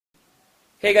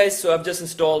Hey guys, so I've just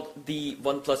installed the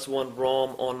OnePlus One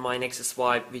ROM on my Nexus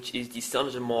 5, which is the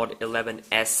CyanogenMod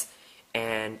 11S.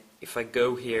 And if I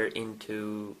go here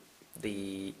into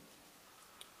the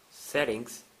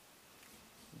settings,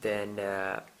 then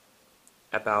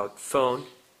about phone,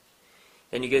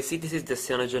 then you can see this is the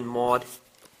CyanogenMod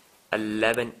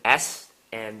 11S,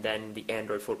 and then the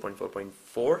Android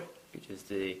 4.4.4, which is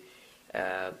the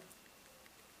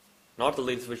not the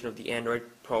latest version of the Android,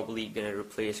 probably going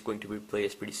to be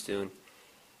replaced pretty soon.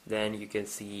 Then you can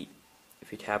see,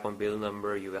 if you tap on build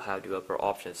number, you will have developer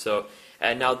options. So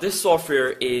now this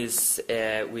software is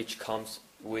which comes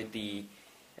with the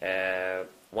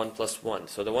OnePlus One.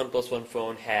 So the OnePlus One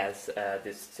phone has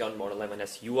this CyanogenMod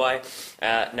 11S UI.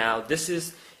 Now this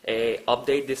is a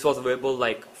update. This was available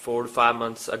like 4 to 5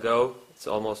 months ago. It's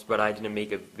almost, but I didn't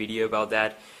make a video about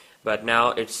that. But now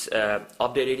it's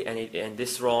updated, and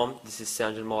this ROM, this is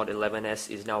CyanogenMod 11S,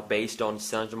 is now based on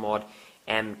CyanogenMod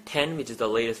M9, which is the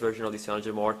latest version of the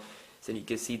CyanogenMod. So you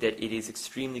can see that it is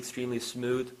extremely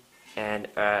smooth, and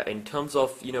in terms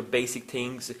of basic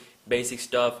things, basic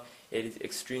stuff, it is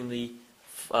extremely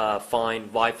fine.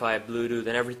 Wi-Fi, Bluetooth,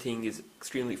 and everything is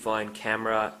extremely fine.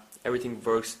 Camera, everything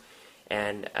works,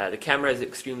 and the camera is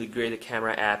extremely great. The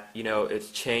camera app, it's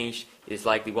changed. It's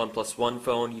like the OnePlus One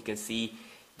phone. You can see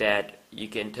that you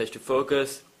can touch to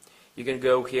focus. You can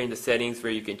go here in the settings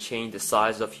where you can change the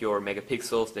size of your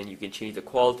megapixels, then you can change the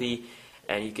quality,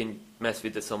 and you can mess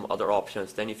with some other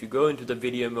options. Then if you go into the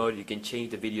video mode, you can change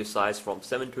the video size from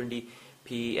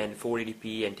 720p and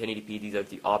 480p and 1080p. These are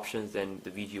the options, and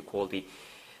the video quality.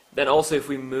 Then also if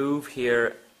we move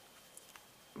here,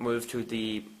 move to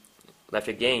the left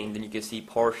again, then you can see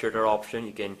power shutter option.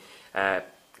 You can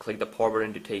click the power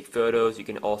button to take photos. You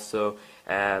can also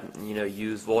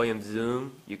use volume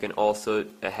zoom. You can also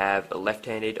have a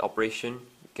left-handed operation.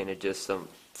 You can adjust some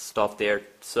stuff there.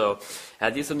 So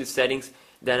these are some of the settings.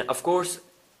 Then of course,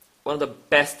 one of the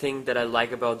best things that I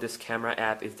like about this camera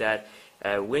app is that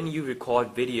when you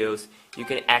record videos, you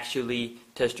can actually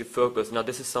touch to focus. Now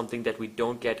this is something that we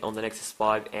don't get on the Nexus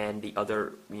 5 and the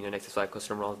other Nexus 5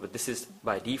 custom ROMs, but this is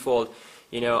by default.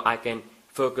 I can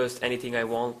focus anything I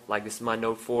want. Like this is my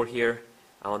Note 4 here.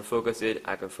 I want to focus it.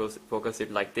 I can focus it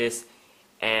like this,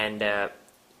 and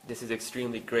this is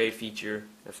extremely great feature.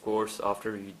 Of course,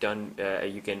 after you're done,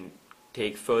 you can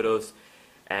take photos,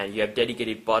 and you have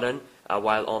dedicated button.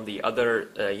 While on the other,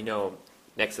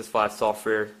 Nexus 5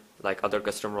 software, like other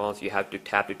custom ROMs, you have to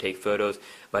tap to take photos.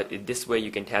 But in this way,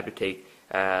 you can tap to take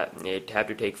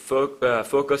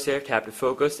focus here, tap to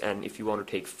focus, and if you want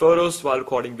to take photos while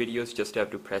recording videos, just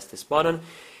have to press this button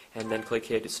and then click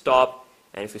here to stop.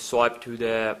 And if you swipe to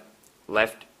the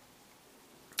left,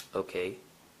 okay,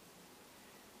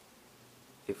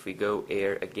 if we go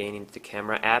here again into the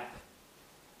camera app,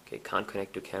 okay, can't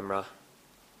connect to camera.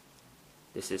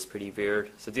 This is pretty weird.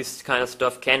 So this kind of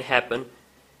stuff can happen,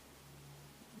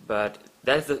 but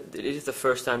it is the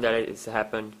first time that it's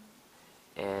happened,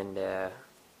 and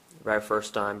very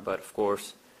first time. But of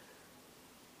course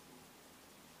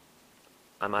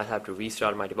I might have to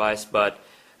restart my device. But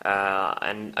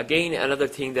and again, another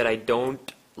thing that I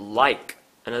don't like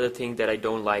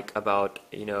about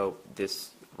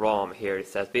this ROM here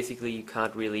is that basically you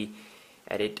can't really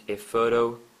edit a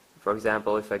photo. For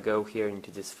example, if I go here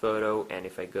into this photo, and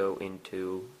if I go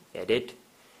into edit,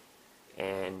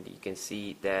 and you can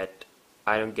see that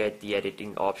I don't get the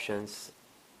editing options,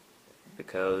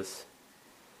 because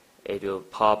it will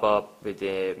pop up with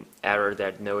the error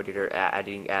that no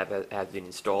editing app has been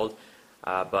installed.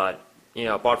 But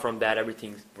apart from that,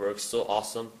 everything works so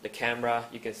awesome. The camera,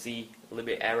 you can see a little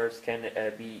bit errors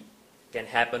can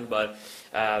happen, but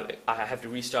I have to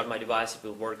restart my device. It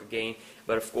will work again.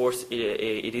 But of course,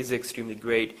 it is extremely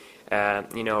great.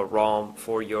 ROM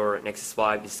for your Nexus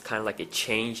 5 is kind of like a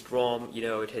changed ROM.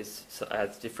 It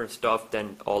has different stuff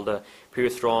than all the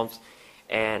previous ROMs.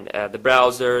 And the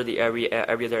browser, the every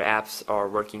other apps are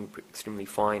working extremely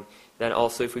fine. Then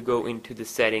also, if we go into the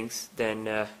settings, then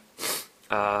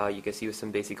you can see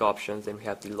some basic options. Then we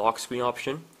have the lock screen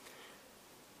option.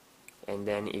 And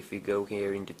then if we go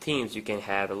here into themes, you can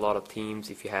have a lot of themes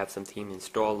if you have some theme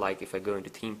installed. Like if I go into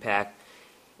theme pack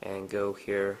and go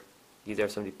here, these are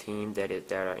some of the themes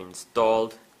that are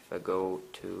installed. If I go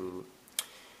to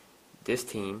this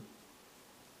theme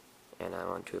and I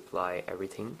want to apply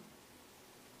everything,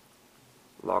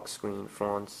 lock screen,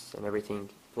 fonts, and everything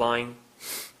applying,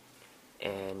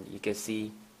 and you can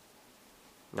see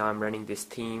now I'm running this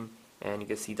theme, and you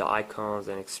can see the icons,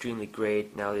 and extremely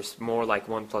great. Now there's more like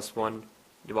OnePlus One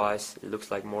device. It looks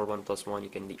like more OnePlus One. You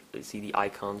can see the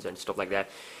icons and stuff like that.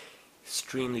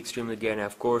 Extremely good. And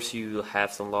of course you will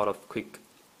have some lot of quick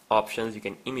options. You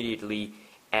can immediately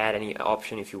add any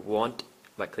option if you want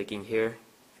by clicking here.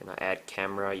 If you want to add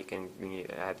camera, you can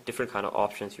add different kind of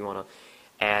options you want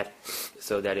to add.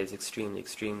 So that is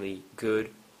extremely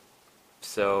good.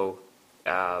 So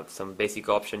some basic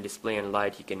option, display and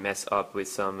light, you can mess up with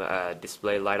some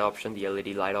display light option, the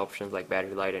LED light options like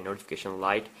battery light and notification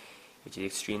light, which is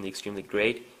extremely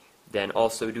great. Then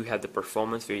also we do have the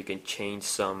performance where you can change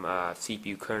some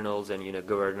CPU kernels and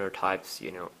governor types,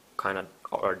 kind of,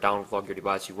 or downclock your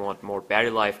device. You want more battery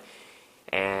life,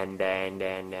 and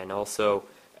also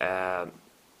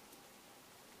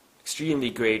extremely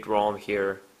great ROM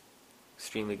here,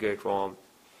 extremely great ROM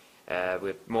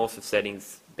with most of the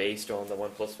settings based on the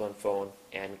OnePlus One phone,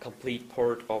 and complete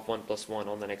port of OnePlus One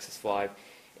on the Nexus 5.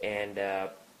 And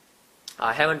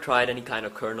I haven't tried any kind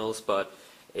of kernels, but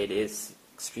it is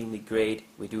extremely great.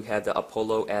 We do have the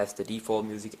Apollo as the default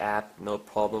music app, no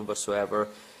problem whatsoever.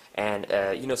 And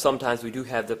sometimes we do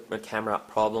have the camera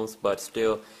problems, but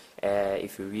still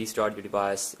if you restart your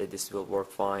device, this will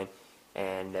work fine.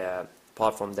 And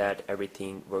apart from that,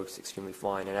 everything works extremely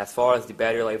fine. And as far as the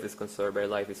battery life is concerned, battery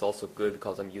life is also good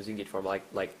because I'm using it for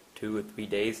like 2 or 3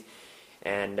 days.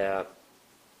 And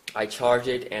I charged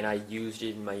it and I used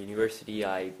it in my university.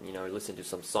 I listened to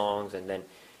some songs, and then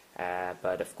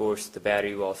but of course the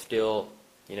battery was still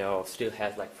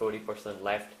has like 40%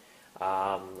 left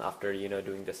after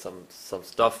doing some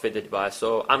stuff with the device.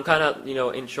 So I'm kind of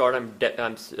in short,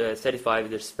 I'm satisfied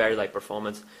with this battery life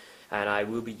performance, and I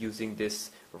will be using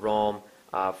this ROM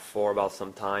for about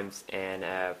some times. And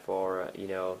for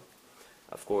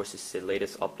of course it's the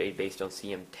latest update based on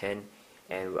CM10,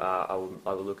 and I'm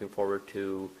looking forward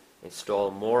to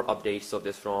install more updates of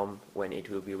this ROM when it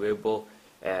will be available.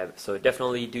 So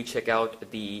definitely do check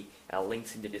out the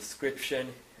links in the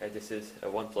description. This is a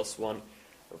OnePlus One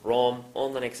ROM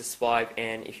on the Nexus 5,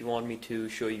 and if you want me to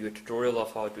show you a tutorial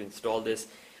of how to install this,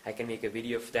 I can make a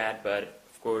video of that, but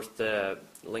of course the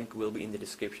link will be in the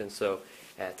description. So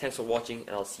thanks for watching, and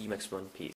I'll see you next one. Peace.